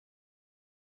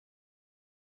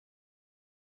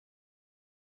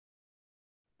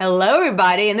Hello,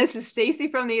 everybody, and this is Stacey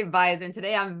from The Advisor. And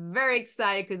today I'm very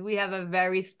excited because we have a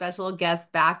very special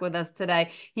guest back with us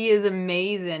today. He is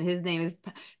amazing. His name is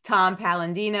Tom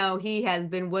Paladino. He has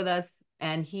been with us,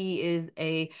 and he is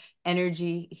a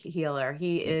energy healer.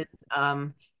 He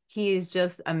is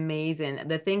just amazing.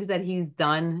 The things that he's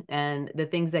done and the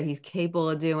things that he's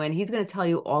capable of doing. He's going to tell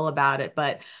you all about it,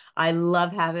 but I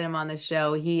love having him on the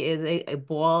show. He is a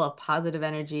ball of positive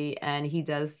energy, and he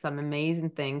does some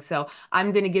amazing things. So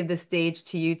I'm going to give the stage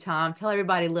to you, Tom. Tell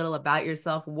everybody a little about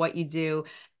yourself, what you do,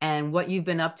 and what you've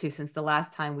been up to since the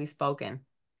last time we've spoken.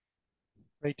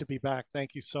 Great to be back.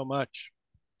 Thank you so much.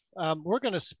 We're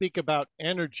going to speak about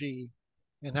energy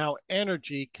and how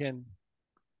energy can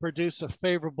produce a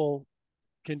favorable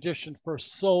condition for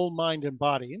soul, mind, and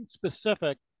body. In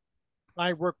specific,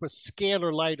 I work with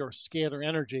scalar light or scalar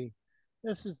energy.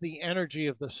 This is the energy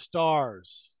of the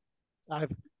stars.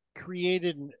 I've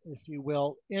created, if you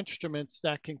will, instruments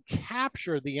that can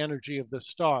capture the energy of the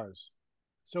stars.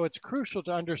 So it's crucial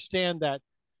to understand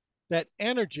that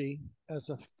energy as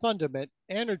a fundament,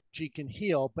 energy can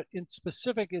heal, but in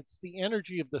specific, it's the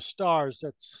energy of the stars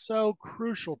that's so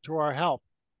crucial to our health.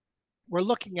 We're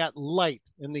looking at light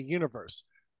in the universe.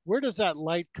 Where does that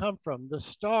light come from? The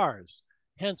stars.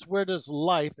 Hence, where does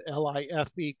life, Life,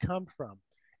 come from?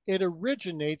 It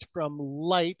originates from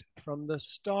light from the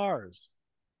stars.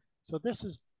 So this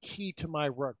is key to my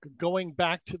work, going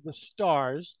back to the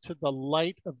stars, to the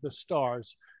light of the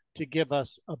stars to give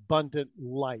us abundant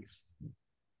life.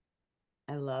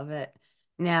 I love it.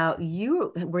 Now,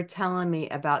 you were telling me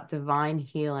about divine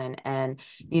healing and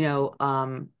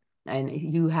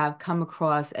you have come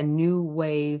across a new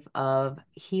wave of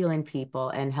healing people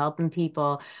and helping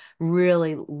people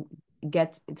really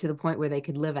get to the point where they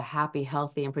could live a happy,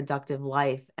 healthy, and productive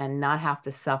life and not have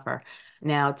to suffer.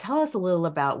 Now, tell us a little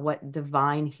about what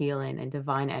divine healing and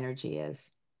divine energy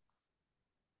is.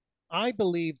 I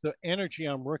believe the energy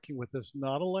I'm working with is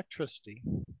not electricity.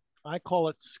 I call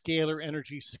it scalar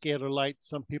energy, scalar light.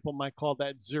 Some people might call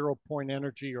that 0 point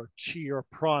energy or chi or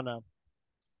prana.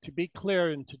 To be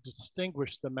clear and to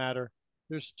distinguish the matter,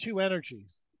 there's two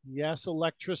energies. Yes,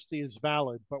 electricity is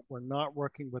valid, but we're not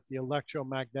working with the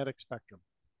electromagnetic spectrum.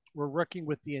 We're working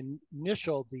with the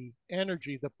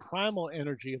energy, the primal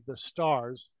energy of the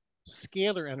stars,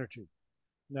 scalar energy.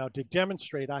 Now, to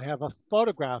demonstrate, I have a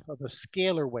photograph of a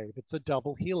scalar wave. It's a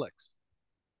double helix.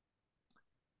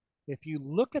 If you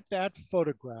look at that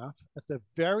photograph, at the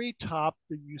very top,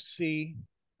 you see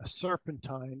a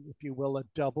serpentine, if you will, a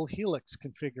double helix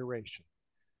configuration.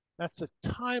 That's a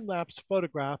time-lapse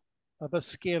photograph of a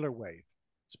scalar wave.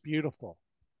 It's beautiful.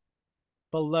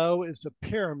 Below is a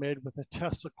pyramid with a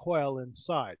Tesla coil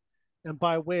inside. And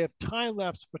by way of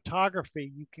time-lapse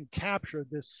photography, you can capture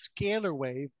this scalar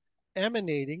wave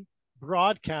emanating,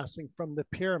 broadcasting from the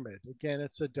pyramid. Again,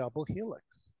 it's a double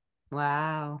helix.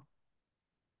 Wow.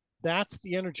 That's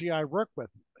the energy I work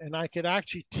with. And I could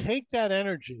actually take that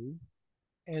energy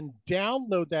and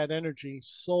download that energy,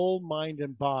 soul, mind,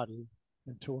 and body,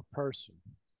 into a person.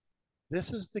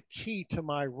 This is the key to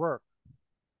my work.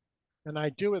 And I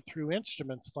do it through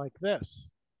instruments like this.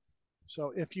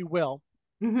 So, if you will,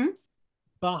 Hmm.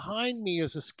 behind me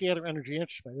is a scalar energy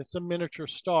instrument. It's a miniature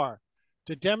star.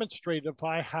 To demonstrate, if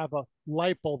I have a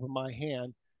light bulb in my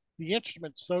hand, the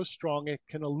instrument's so strong it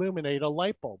can illuminate a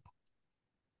light bulb.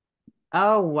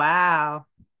 Oh, wow.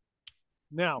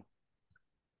 Now,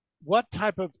 what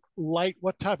type of light,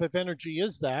 what type of energy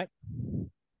is that?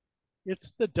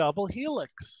 It's the double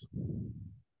helix.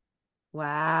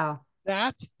 Wow.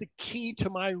 That's the key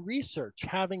to my research,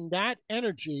 having that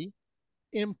energy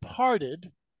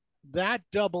imparted, that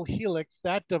double helix,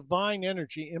 that divine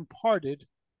energy imparted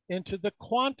into the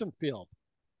quantum field.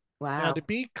 Now, to Wow.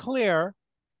 be clear,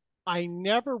 I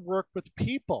never work with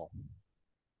people.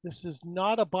 This is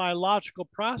not a biological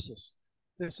process.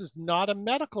 This is not a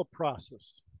medical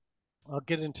process. I'll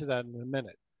get into that in a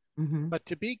minute. Hmm. But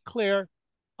to be clear,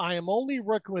 I am only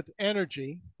working with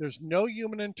energy. There's no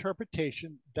human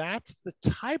interpretation. That's the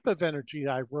type of energy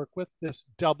I work with, this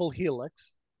double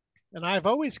helix. And I've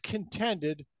always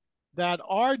contended that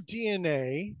our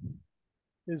DNA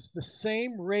is the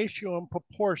same ratio and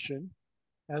proportion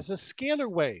as a scalar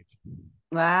wave.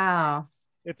 Wow.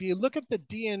 If you look at the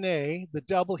DNA, the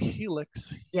double helix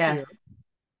here, Yes.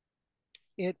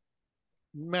 it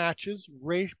matches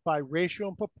by ratio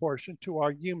and proportion to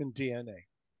our human DNA.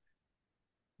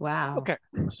 Wow. Okay,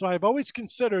 so I've always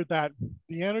considered that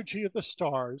the energy of the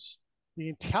stars, the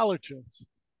intelligence,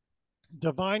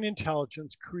 divine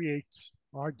intelligence creates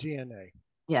our DNA.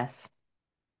 Yes.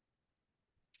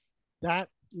 That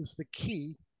is the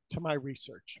key to my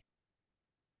research.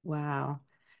 Wow.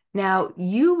 Now,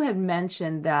 you had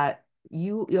mentioned that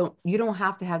you don't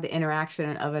have to have the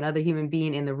interaction of another human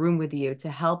being in the room with you to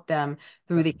help them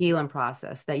through Yeah, the healing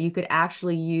process, that you could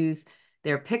actually use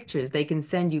their pictures. They can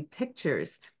send you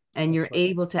pictures and you're that's right.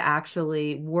 able to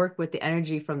actually work with the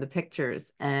energy from the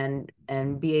pictures and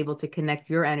be able to connect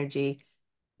your energy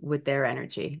with their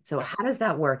energy. So Yeah, how does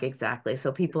that work exactly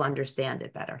so people understand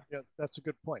it better? yeah, that's a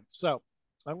good point. So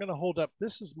I'm going to hold up.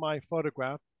 This is my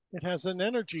photograph. It has an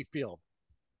energy field.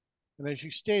 And as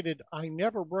you stated, I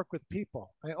never work with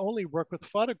people. I only work with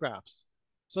photographs.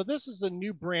 So this is a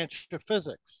new branch of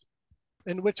physics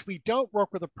in which we don't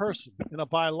work with a person in a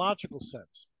biological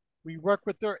sense. We work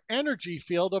with their energy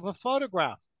field of a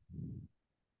photograph.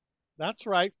 That's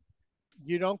right.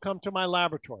 You don't come to my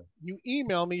laboratory. You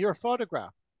email me your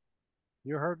photograph.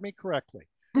 You heard me correctly.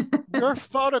 Your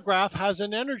photograph has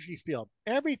an energy field.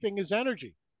 Everything is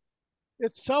energy.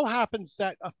 It so happens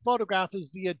that a photograph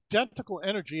is the identical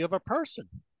energy of a person.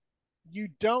 You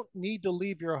don't need to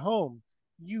leave your home.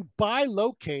 You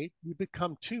bilocate, you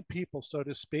become two people, so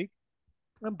to speak,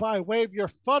 and by way of your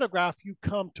photograph, you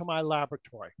come to my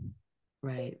laboratory.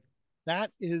 Right. That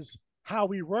is how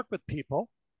we work with people.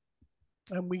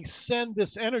 And we send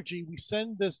this energy, we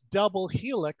send this double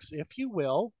helix, if you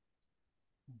will,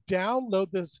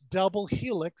 download this double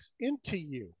helix into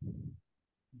you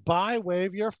by way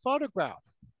of your photograph.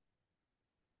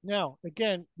 Now,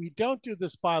 again, we don't do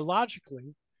this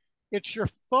biologically. It's your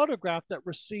photograph that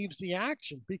receives the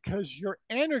action because your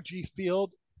energy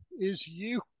field is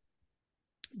you.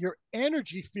 Your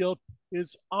energy field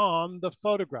is on the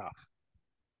photograph.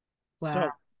 Wow. So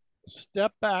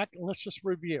step back and let's just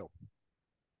review.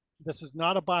 This is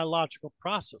not a biological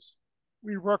process.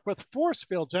 We work with force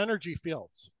fields, energy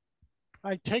fields.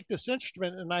 I take this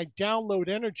instrument and I download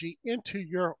energy into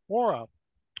your aura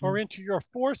or into your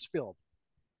force field.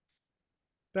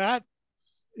 That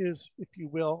is, if you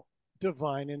will,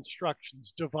 divine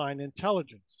instructions, divine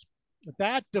intelligence.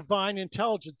 That divine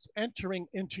intelligence entering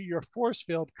into your force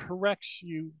field corrects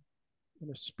you in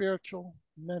a spiritual,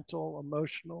 mental,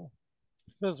 emotional,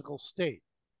 physical state.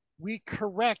 We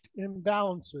correct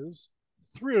imbalances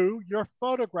through your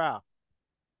photograph.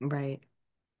 Right.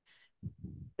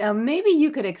 Now, maybe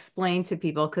you could explain to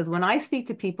people, because when I speak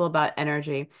to people about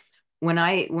energy, when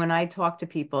I talk to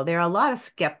people, there are a lot of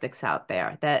skeptics out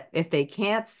there that if they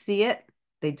can't see it,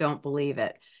 they don't believe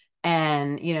it.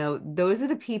 And, those are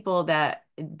the people that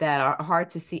are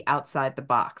hard to see outside the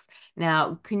box.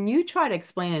 Now, can you try to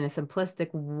explain in a simplistic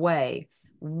way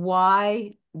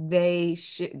why they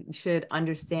should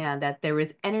understand that there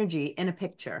is energy in a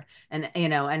picture and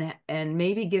and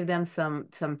maybe give them some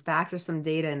facts or some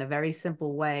data in a very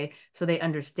simple way so they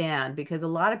understand, because a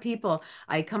lot of people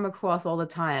I come across all the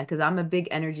time, because I'm a big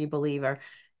energy believer.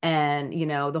 And,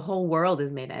 the whole world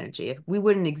is made energy. We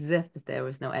wouldn't exist if there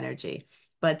was no energy.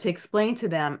 But to explain to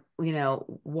them,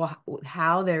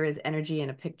 how there is energy in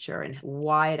a picture and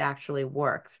why it actually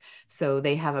works, so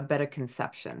they have a better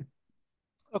conception.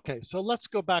 Okay, so let's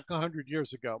go back 100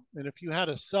 years ago. And if you had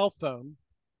a cell phone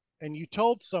and you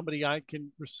told somebody I can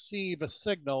receive a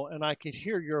signal and I could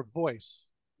hear your voice,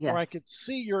 or I Yes. could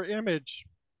see your image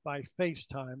by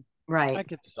FaceTime, Right.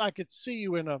 I could see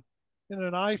you in an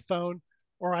iPhone,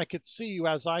 or I could see you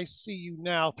as I see you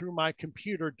now through my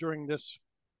computer during this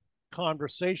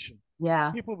conversation.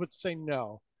 Yeah. People would say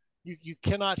no. You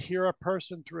cannot hear a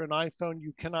person through an iPhone.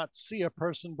 You cannot see a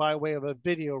person by way of a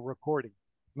video recording.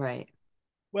 Right.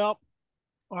 Well,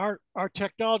 our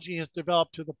technology has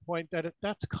developed to the point that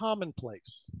that's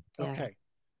commonplace. Yeah. Okay,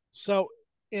 so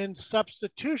in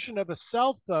substitution of a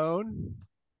cell phone,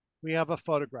 we have a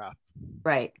photograph.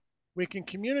 Right. We can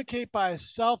communicate by a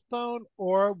cell phone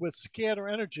or with scalar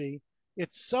energy.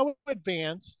 It's so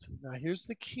advanced. Now, here's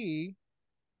the key,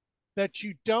 that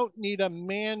you don't need a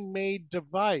man made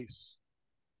device.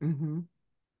 Hmm.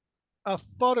 A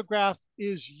photograph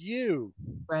is you.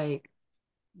 Right.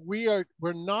 We're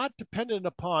not dependent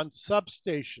upon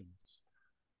substations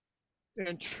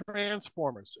and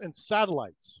transformers and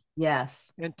satellites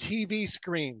Yes. and TV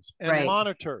screens and Right.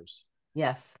 monitors.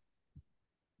 Yes.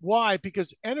 Why?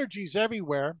 Because energy's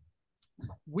everywhere.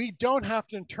 We don't have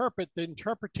to interpret. The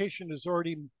interpretation has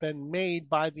already been made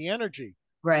by the energy.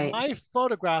 Right. My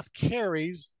photograph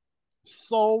carries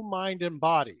soul, mind, and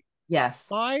body. Yes.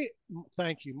 My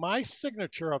Thank you. My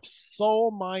signature of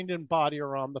soul, mind, and body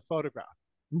are on the photograph.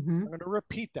 Hmm. I'm going to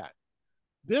repeat that.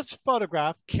 This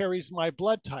photograph carries my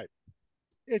blood type.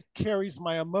 It carries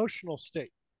my emotional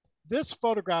state. This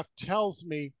photograph tells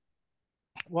me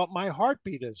what my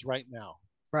heartbeat is right now.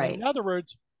 In Right. other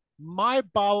words, my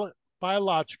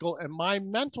biological and my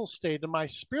mental state and my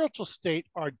spiritual state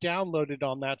are downloaded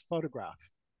on that photograph.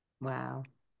 Wow.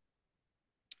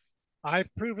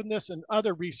 I've proven this, and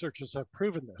other researchers have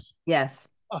proven this. Yes.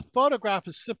 A photograph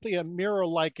is simply a mirror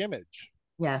like image.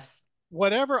 Yes.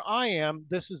 Whatever I am,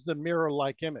 this is the mirror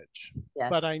like image.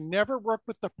 But Yes. I never work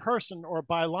with the person or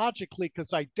biologically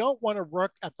because I don't want to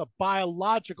work at the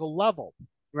biological level.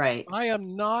 Right. I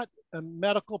am not a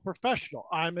medical professional.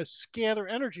 I'm a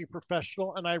scalar energy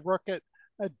professional, and I work at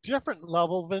a different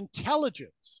level of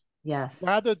intelligence. Yes.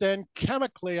 Rather than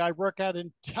chemically, I work at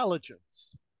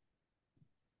intelligence.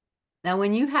 Now,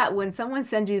 when someone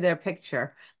sends you their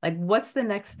picture, like what's the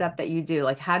next step that you do?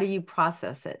 Like, how do you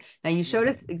process it? Now, you showed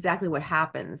us exactly what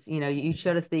happens. You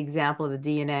showed us the example of the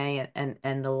DNA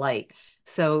and the light.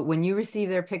 So when you receive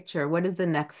their picture, what is the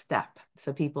next step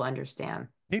so people understand?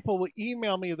 People will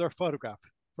email me their photograph.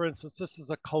 For instance, this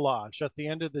is a collage. At the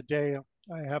end of the day,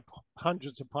 I have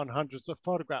hundreds upon hundreds of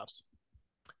photographs.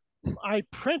 I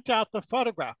print out the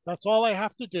photograph. That's all I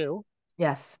have to do.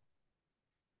 Yes.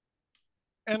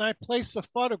 And I place the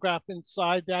photograph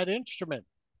inside that instrument.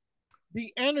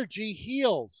 The energy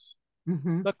heals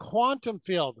Hmm. the quantum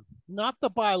field, not the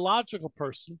biological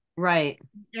person. Right.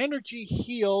 Energy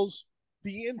heals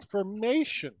the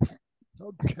information.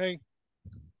 Okay.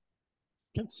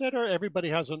 Consider everybody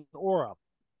has an aura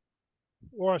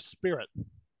or a spirit.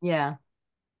 Yeah.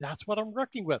 That's what I'm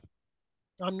working with.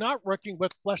 I'm not working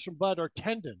with flesh and blood or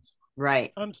tendons.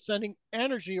 Right. I'm sending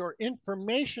energy or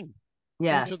information into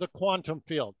Yes. the quantum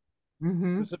field.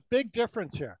 Hmm. There's a big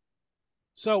difference here.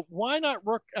 So why not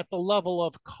work at the level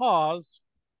of cause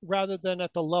rather than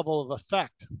at the level of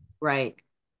effect? Right.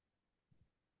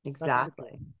 That's the key.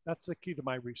 Exactly. That's the key to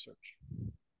my research.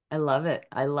 I love it.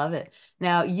 I love it.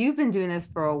 Now, you've been doing this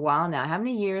for a while now. How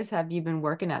many years have you been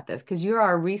working at this? Because you're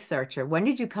our researcher. When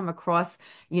did you come across,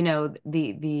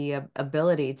 the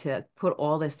ability to put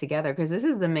all this together? Because this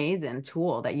is an amazing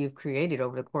tool that you've created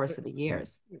over the course of the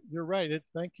years. You're right.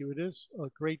 Thank you. It is a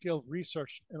great deal of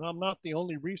research, and I'm not the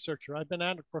only researcher. I've been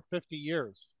at it for 50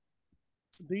 years.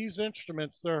 These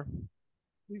instruments,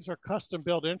 these are custom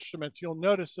built instruments. You'll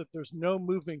notice that there's no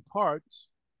moving parts.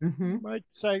 You Hmm. might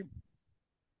say,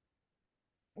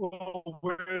 well,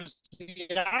 where's the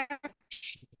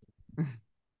action?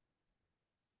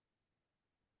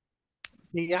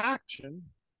 The action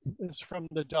is from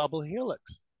the double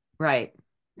helix. Right.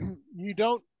 You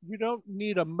don't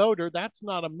need a motor. That's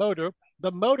not a motor.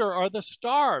 The motor are the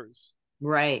stars.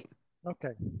 Right.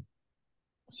 Okay.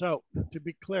 So to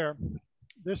be clear,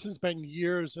 this has been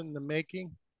years in the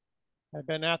making. I've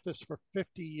been at this for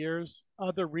 50 years.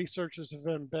 Other researchers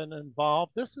have been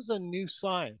involved. This is a new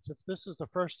science. If this is the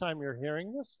first time you're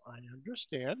hearing this, I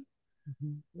understand.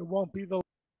 Mhm. It won't be the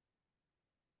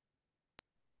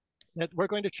that we're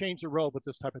going to change the world with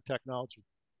this type of technology.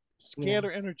 Yeah.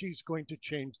 Scalar energy is going to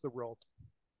change the world.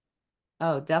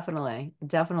 Oh, definitely.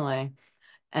 Definitely.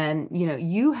 And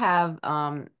you have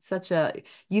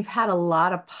you've had a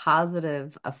lot of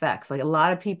positive effects. Like a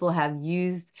lot of people have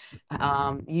used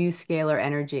scalar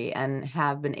energy and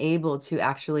have been able to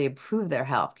actually improve their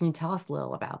health. Can you tell us a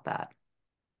little about that?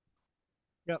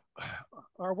 Yep.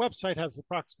 Our website has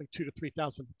approximately 2 to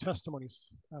 3,000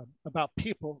 testimonies about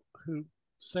people who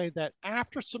say that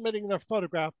after submitting their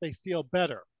photograph, they feel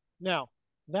better. Now,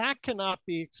 that cannot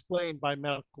be explained by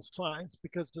medical science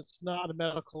because it's not a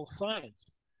medical science.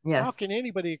 How Yes. can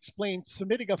anybody explain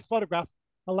submitting a photograph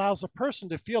allows a person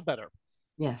to feel better?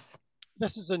 Yes.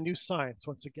 This is a new science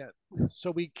once again. So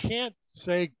we can't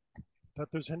say that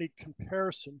there's any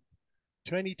comparison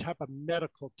to any type of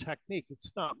medical technique.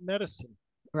 It's not medicine.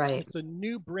 Right. It's a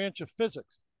new branch of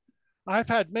physics. I've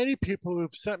had many people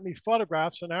who've sent me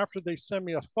photographs, and after they send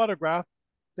me a photograph,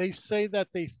 they say that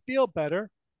they feel better.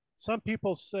 Some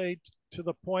people say to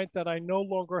the point that I no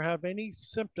longer have any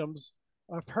symptoms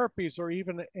of herpes or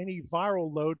even any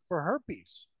viral load for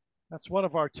herpes. That's one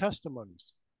of our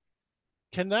testimonies.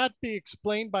 Can that be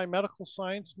explained by medical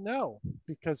science? No,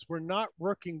 because we're not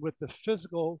working with the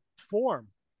physical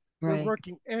form. We're Right.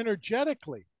 working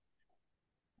energetically.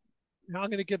 Now I'm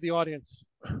going to give the audience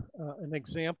an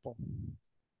example.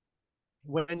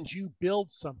 When you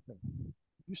build something,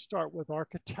 you start with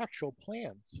architectural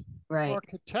plans. Right.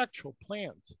 Architectural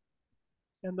plans.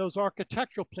 And those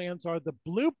architectural plans are the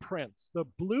blueprints of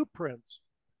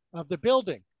the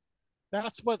building.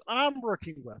 That's what I'm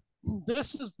working with.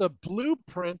 This is the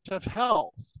blueprint of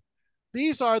health.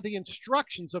 These are the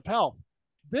instructions of health.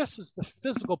 This is the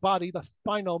physical body, the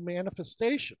final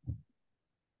manifestation.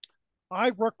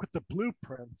 I work with the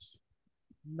blueprints,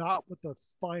 not with the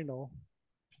final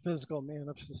physical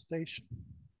manifestation.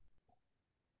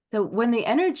 So when the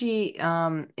energy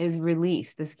is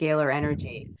released, the scalar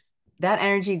energy, that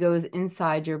energy goes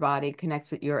inside your body,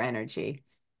 connects with your energy.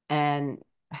 And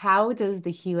how does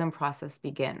the healing process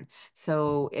begin?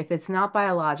 So if it's not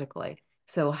biologically,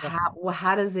 so Yeah.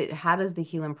 how does the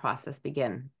healing process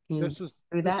begin? Can you This is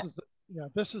do this that? is the yeah,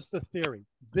 this is the theory.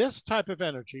 This type of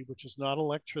energy, which is not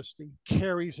electricity,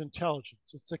 carries intelligence.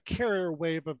 It's a carrier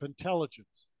wave of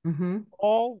intelligence. Mm-hmm.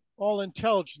 All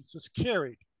intelligence is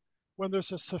carried. When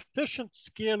there's a sufficient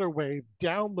scalar wave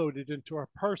downloaded into a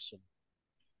person,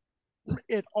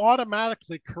 it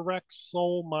automatically corrects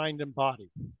soul, mind, and body.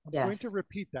 I'm going to Yes.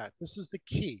 repeat that. This is the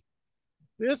key.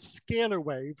 This scalar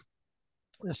wave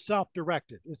is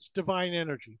self-directed. It's divine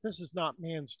energy. This is not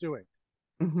man's doing.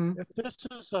 Mm-hmm. If this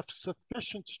is of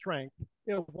sufficient strength,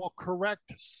 it will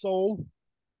correct soul,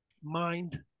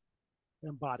 mind,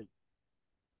 and body.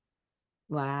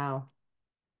 Wow.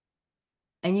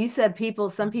 And you said some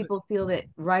That's it. people feel it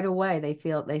right away.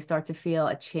 They start to feel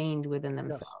a change within Yes.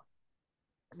 themselves.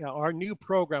 Now, our new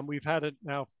program, we've had it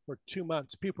now for 2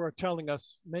 months. People are telling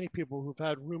us, many people who've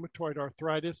had rheumatoid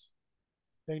arthritis,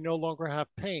 they no longer have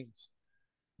pains.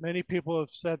 Many people have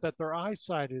said that their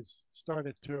eyesight has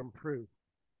started to improve.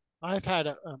 I've had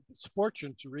a sports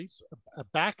injuries, a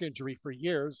back injury for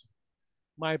years.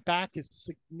 My back is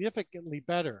significantly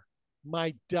better.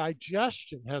 My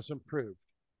digestion has improved.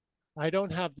 I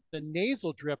don't have the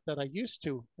nasal drip that I used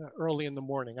to early in the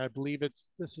morning. I believe this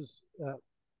has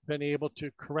been able to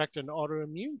correct an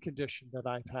autoimmune condition that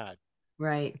I've had.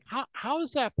 Right. How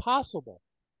is that possible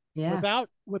Yeah.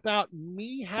 without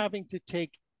me having to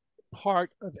take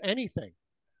part of anything?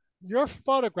 Your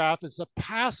photograph is a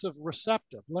passive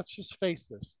receptive. Let's just face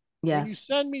this. When you Yes.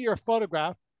 send me your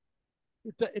photograph,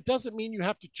 it doesn't mean you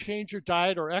have to change your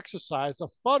diet or exercise. A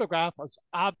photograph is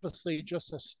obviously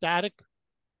just a static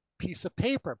piece of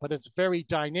paper, but it's very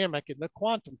dynamic in the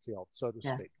quantum field, so to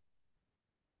Yes. speak.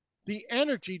 The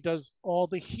energy does all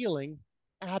the healing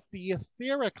at the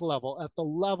etheric level, at the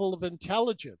level of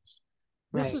intelligence.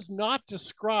 This Right. is not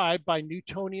described by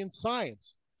Newtonian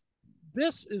science.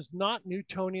 This is not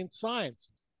Newtonian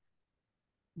science.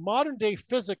 Modern day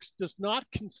physics does not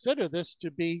consider this to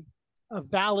be a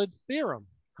valid theorem.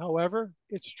 However,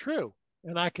 it's true,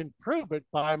 and I can prove it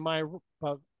by my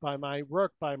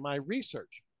work, by my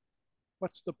research.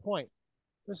 What's the point?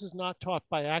 This is not taught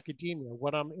by academia.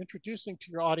 What I'm introducing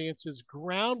to your audience is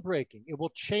groundbreaking. It will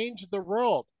change the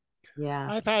world.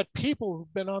 Yeah. I've had people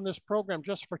who've been on this program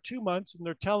just for 2 months, and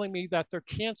they're telling me that their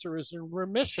cancer is in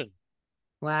remission.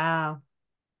 Wow.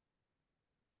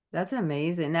 That's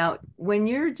amazing. Now, when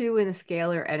you're doing the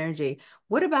scalar energy,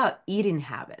 what about eating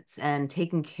habits and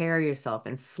taking care of yourself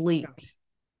and Yeah. sleep?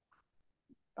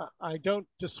 I don't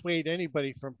dissuade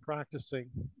anybody from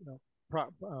practicing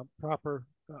proper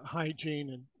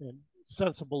hygiene and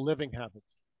sensible living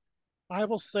habits. I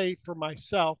will say for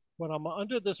myself, when I'm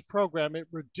under this program, it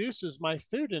reduces my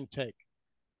food intake.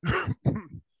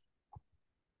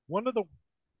 One of the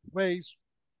ways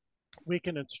we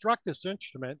can instruct this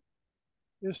instrument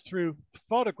is through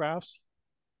photographs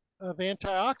of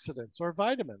antioxidants or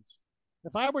vitamins.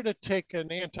 If I were to take an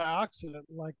antioxidant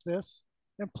like this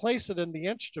and place it in the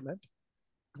instrument,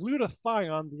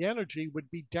 glutathione, the energy would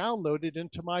be downloaded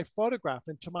into my photograph,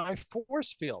 into my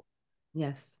force field.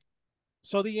 Yes.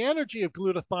 So the energy of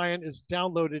glutathione is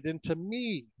downloaded into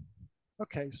me.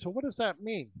 Okay, so what does that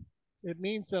mean? It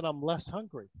means that I'm less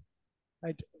hungry.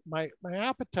 My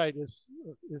appetite is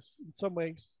in some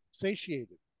ways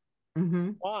satiated.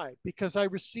 Mm-hmm. Why? Because I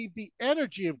received the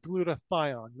energy of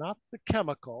glutathione, not the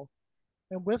chemical.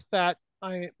 And with that,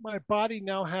 my body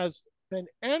now has been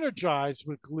energized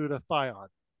with glutathione.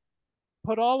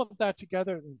 Put all of that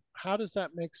together, and how does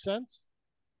that make sense?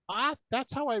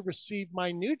 That's how I receive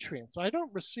my nutrients. I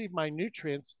don't receive my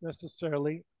nutrients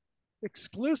necessarily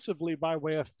exclusively by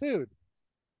way of food.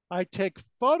 I take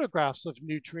photographs of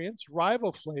nutrients,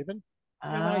 riboflavin,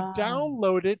 and I Oh,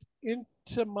 download it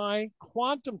into my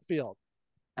quantum field.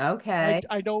 okay.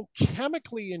 I don't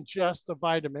chemically ingest the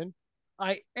vitamin.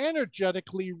 I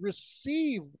energetically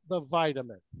receive the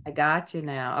vitamin. I got you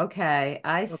now. Okay.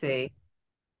 I Okay. see.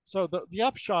 So the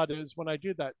upshot is when I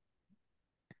do that,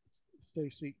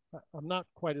 Stacey, I'm not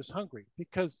quite as hungry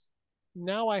because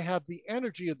now I have the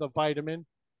energy of the vitamin,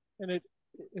 and it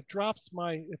drops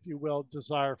my, if you will,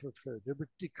 desire for food. It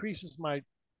decreases my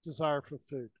desire for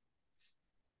food.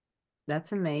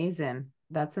 That's amazing.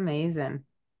 That's amazing.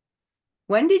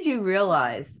 When did you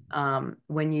realize,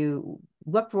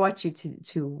 what brought you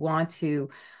to want to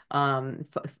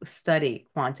study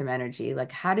quantum energy?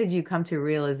 Like, how did you come to a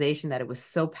realization that it was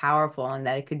so powerful and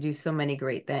that it could do so many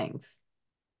great things?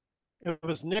 It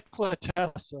was Nikola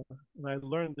Tesla, and I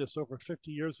learned this over 50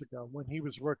 years ago when he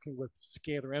was working with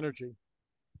scalar energy,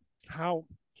 how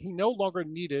he no longer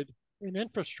needed in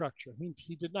infrastructure.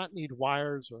 He did not need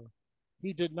wires or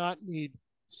he did not need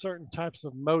certain types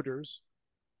of motors.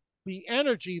 The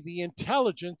energy, the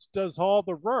intelligence does all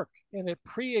the work and it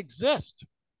pre-exists.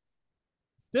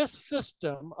 This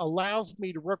system allows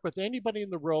me to work with anybody in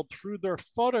the world through their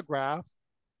photograph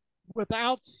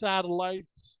without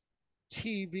satellites,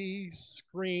 TV,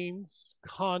 screens,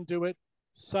 conduit,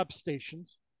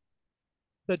 substations.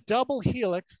 The double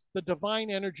helix, the divine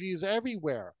energy is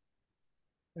everywhere.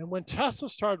 And when Tesla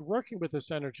started working with this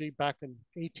energy back in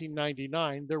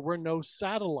 1899, there were no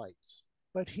satellites,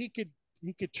 but he could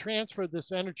transfer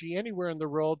this energy anywhere in the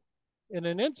world in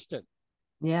an instant.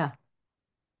 Yeah.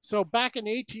 So back in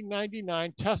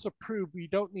 1899, Tesla proved we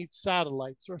don't need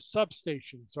satellites or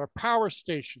substations or power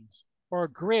stations or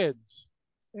grids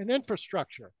and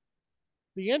infrastructure.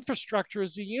 The infrastructure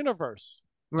is the universe.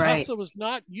 Right. Tesla was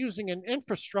not using an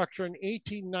infrastructure in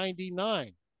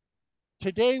 1899.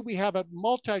 Today, we have a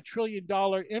multi-trillion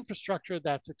dollar infrastructure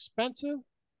that's expensive,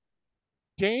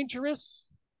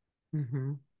 dangerous,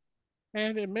 Hmm.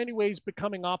 and in many ways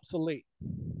becoming obsolete.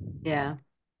 Yeah.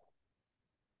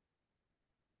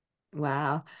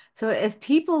 Wow. So if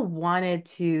people wanted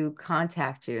to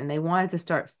contact you and they wanted to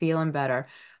start feeling better,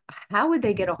 how would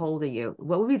they get a hold of you?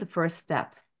 What would be the first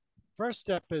step? First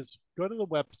step is go to the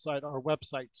website, our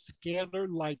website,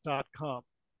 scalarlight.com.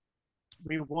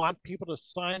 We want people to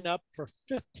sign up for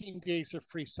 15 days of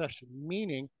free session,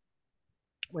 meaning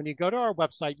when you go to our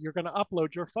website, you're going to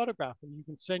upload your photograph and you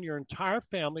can send your entire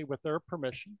family with their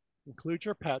permission, include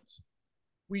your pets.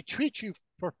 We treat you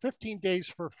for 15 days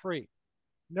for free.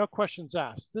 No questions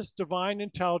asked. This divine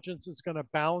intelligence is going to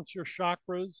balance your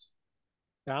chakras.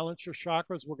 Balance your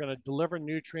chakras. We're going to deliver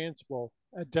nutrients. We'll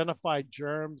identify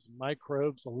germs,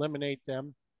 microbes, eliminate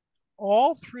them,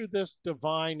 all through this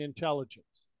divine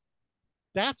intelligence.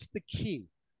 That's the key.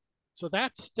 So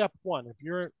that's step one. If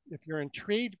you're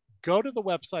intrigued, go to the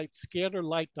website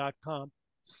scalarlight.com,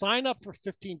 sign up for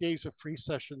 15 days of free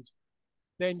sessions.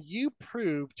 Then you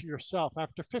prove to yourself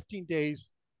after 15 days,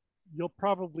 you'll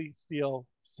probably feel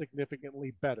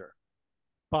significantly better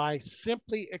by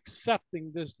simply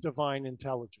accepting this divine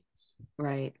intelligence.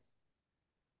 Right.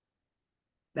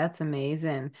 That's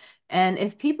amazing. And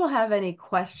if people have any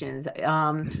questions,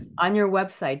 on your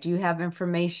website, do you have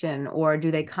information or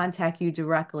do they contact you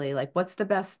directly? Like, what's the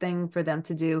best thing for them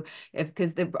to do? If,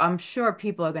 because I'm sure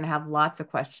people are going to have lots of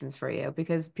questions for you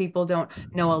because people don't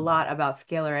know a lot about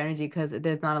scalar energy because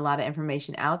there's not a lot of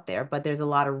information out there, but there's a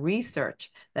lot of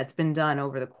research that's been done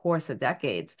over the course of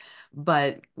decades.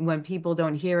 But when people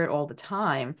don't hear it all the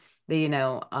time,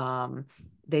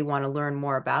 they want to learn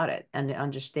more about it and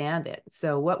understand it.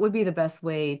 So what would be the best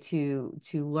way to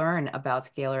learn about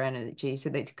scalar energy? So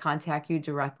they to contact you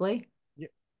directly?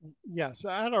 Yes,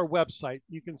 at our website,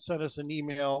 you can send us an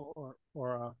email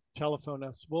or telephone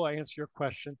us. We'll answer your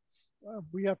question.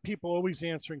 We have people always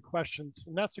answering questions,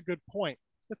 and that's a good point.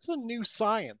 It's a new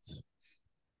science.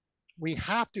 We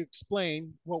have to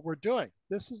explain what we're doing.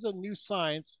 This is a new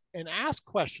science and ask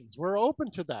questions. We're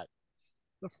open to that.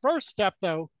 The first step,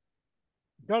 though,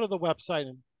 go to the website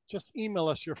and just email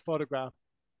us your photograph.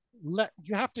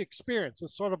 You have to experience.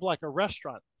 It's sort of like a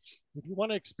restaurant. If you want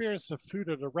to experience the food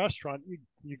at a restaurant,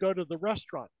 you go to the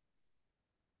restaurant.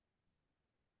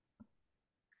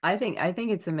 I think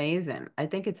it's amazing. I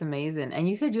think it's amazing. And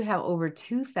you said you have over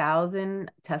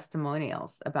 2,000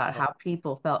 testimonials about Right. how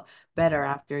people felt better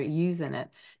after using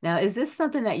it. Now, is this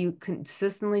something that you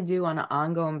consistently do on an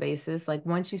ongoing basis? Like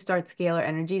once you start scalar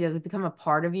energy, does it become a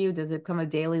part of you? Does it become a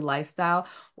daily lifestyle?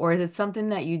 Or is it something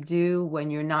that you do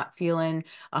when you're not feeling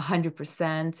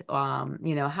 100%?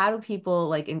 How do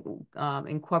people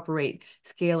incorporate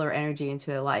scalar energy into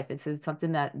their life? Is it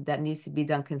something that needs to be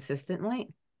done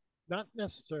consistently? Not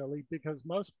necessarily, because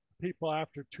most people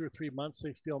after 2 or 3 months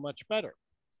they feel much better.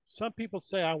 Some people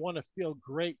say I want to feel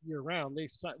great year round. We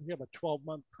have a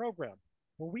 12-month program.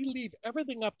 Well, we leave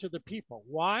everything up to the people.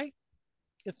 Why?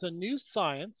 It's a new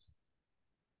science.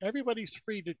 Everybody's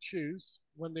free to choose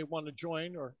when they want to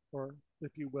join or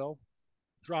if you will,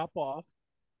 drop off.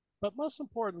 But most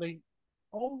importantly,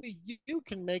 only you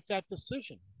can make that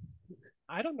decision.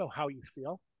 I don't know how you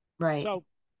feel. Right. So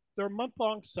they're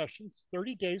month-long sessions,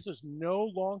 30 days. There's no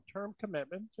long-term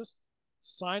commitment. Just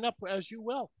sign up as you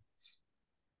will.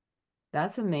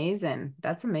 That's amazing.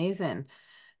 That's amazing.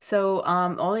 So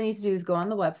all they need to do is go on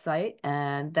the website,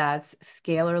 and that's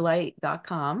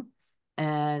scalarlight.com,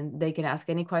 and they can ask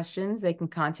any questions. They can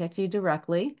contact you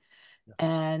directly. Yes.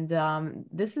 And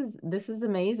this is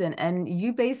amazing. And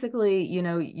you basically,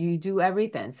 you do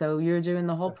everything. So you're doing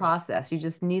the whole That's process. You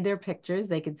just need their pictures.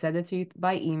 They can send it to you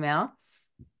by email.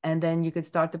 and then you could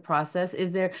start the process.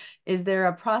 Is there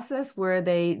a process where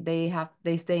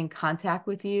they stay in contact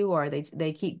with you, or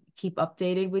they keep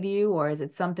updated with you, or is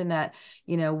it something that,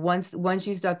 once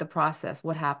you start the process,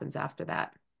 what happens after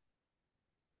that?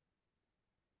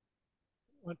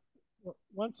 When-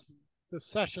 Once the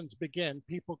sessions begin,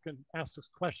 people can ask us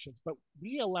questions, but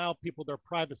we allow people their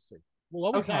privacy. We'll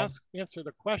always Okay. answer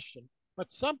the question,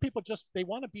 but some people just they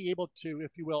want to be able to,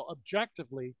 if you will,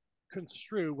 objectively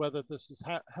construe whether this is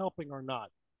helping or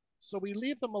not. So we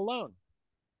leave them alone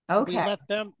and Okay.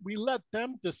 we let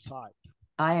them decide.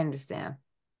 I understand.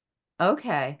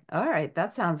 Okay. All right.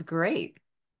 That sounds great.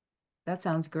 That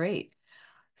sounds great.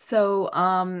 So,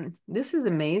 this is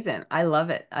amazing. I love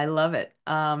it. I love it.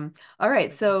 All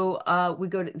right. Thank you. So,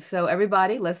 so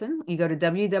everybody listen, you go to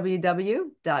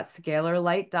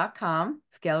www.scalarlight.com,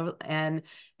 scalar,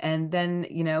 and then,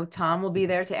 Tom will be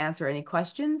there to answer any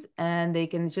questions, and they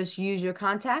can just use your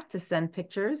contact to send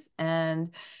pictures.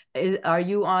 And are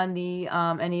you on the,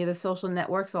 any of the social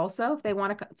networks also, if they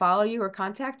want to follow you or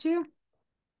contact you?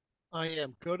 I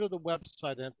am. Go to the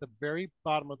website, and at the very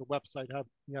bottom of the website,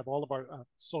 you have all of our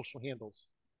social handles.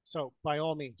 So by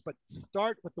all means, but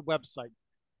start with the website.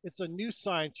 It's a new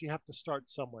science. You have to start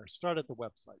somewhere. Start at the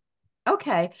website.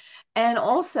 Okay. And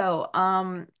also,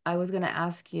 I was going to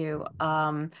ask you,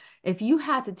 if you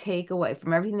had to take away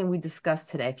from everything that we discussed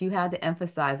today, if you had to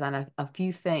emphasize on a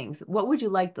few things, what would you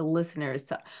like the listeners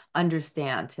to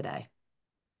understand today?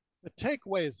 The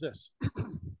takeaway is this: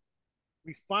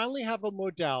 we finally have a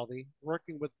modality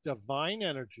working with divine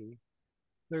energy.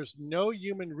 There's no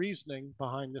human reasoning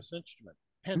behind this instrument.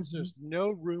 Hence, Mhm. there's no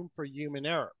room for human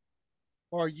error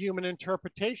or human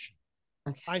interpretation.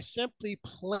 Okay. I simply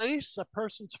place a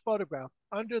person's photograph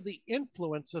under the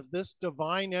influence of this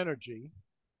divine energy,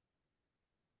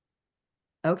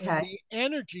 and Okay. the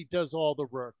energy does all the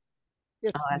work. Oh,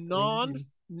 It's that's amazing.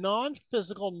 non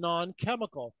physical, non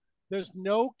chemical. There's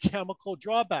no chemical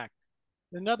drawback.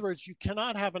 In other words, you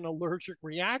cannot have an allergic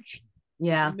reaction. There's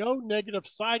Yeah. no negative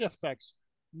side effects.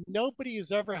 Nobody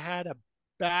has ever had a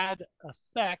bad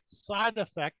side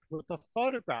effect with a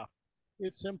photograph.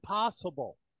 It's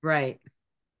impossible. Right.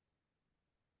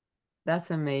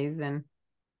 That's amazing.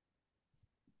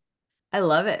 I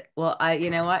love it. Well,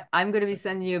 you know what? I'm going to be Thank you.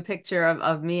 sending you a picture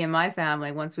of me and my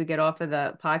family once we get off of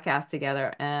the podcast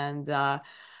together. And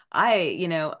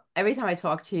every time I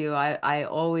talk to you, I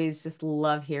always just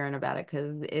love hearing about it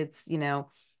because it's,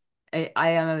 I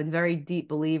am a very deep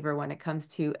believer when it comes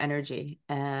to energy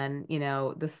and,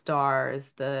 the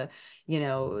stars, the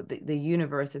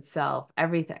universe itself,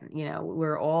 everything,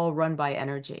 we're all run by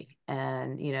energy.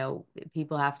 And,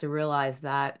 people have to realize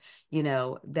that,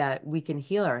 that we can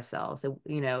heal ourselves,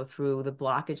 through the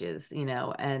blockages,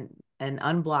 and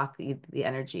unblock the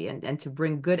energy and to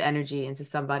bring good energy into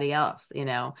somebody else,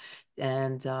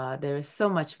 and there's so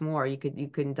much more you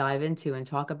can dive into and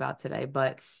talk about today,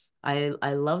 but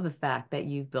I love the fact that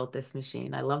you've built this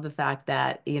machine. I love the fact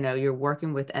that, you're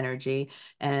working with energy,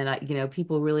 and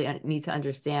people really need to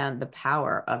understand the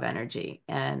power of energy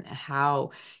and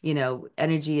how,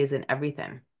 energy is in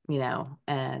everything.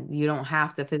 And you don't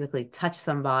have to physically touch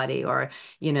somebody, or,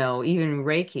 even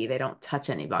Reiki, they don't touch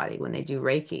anybody when they do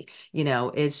Reiki.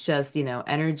 It's just,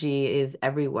 energy is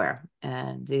everywhere,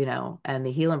 and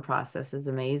the healing process is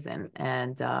amazing.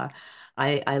 And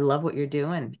I love what you're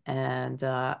doing, and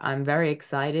I'm very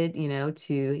excited,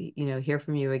 to hear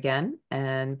from you again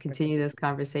and Thanks, continue this Stacey.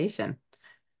 conversation.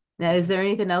 Now, is there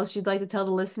anything else you'd like to tell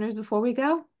the listeners before we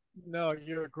go? No,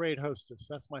 you're a great hostess.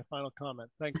 That's my final comment.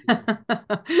 Thank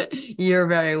you. You're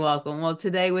very welcome. Well,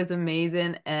 today was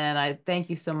amazing, and I thank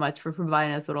you so much for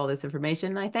providing us with all this information.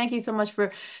 And I thank you so much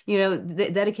for,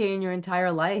 dedicating your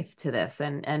entire life to this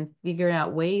and figuring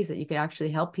out ways that you can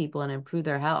actually help people and improve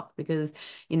their health. Because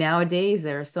nowadays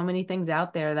there are so many things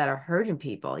out there that are hurting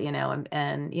people,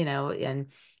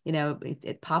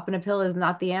 popping a pill is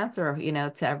not the answer,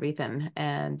 to everything.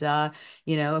 And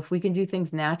if we can do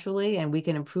things naturally and we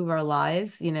can improve our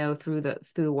lives, through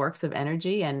the works of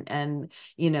energy and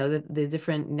the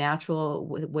different natural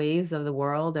ways of the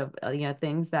world of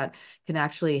things that can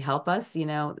actually help us,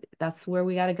 that's where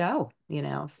we got to go.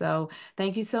 So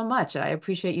thank you so much. I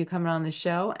appreciate you coming on the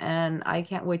show, and I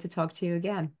can't wait to talk to you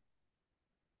again.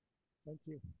 Thank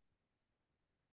you.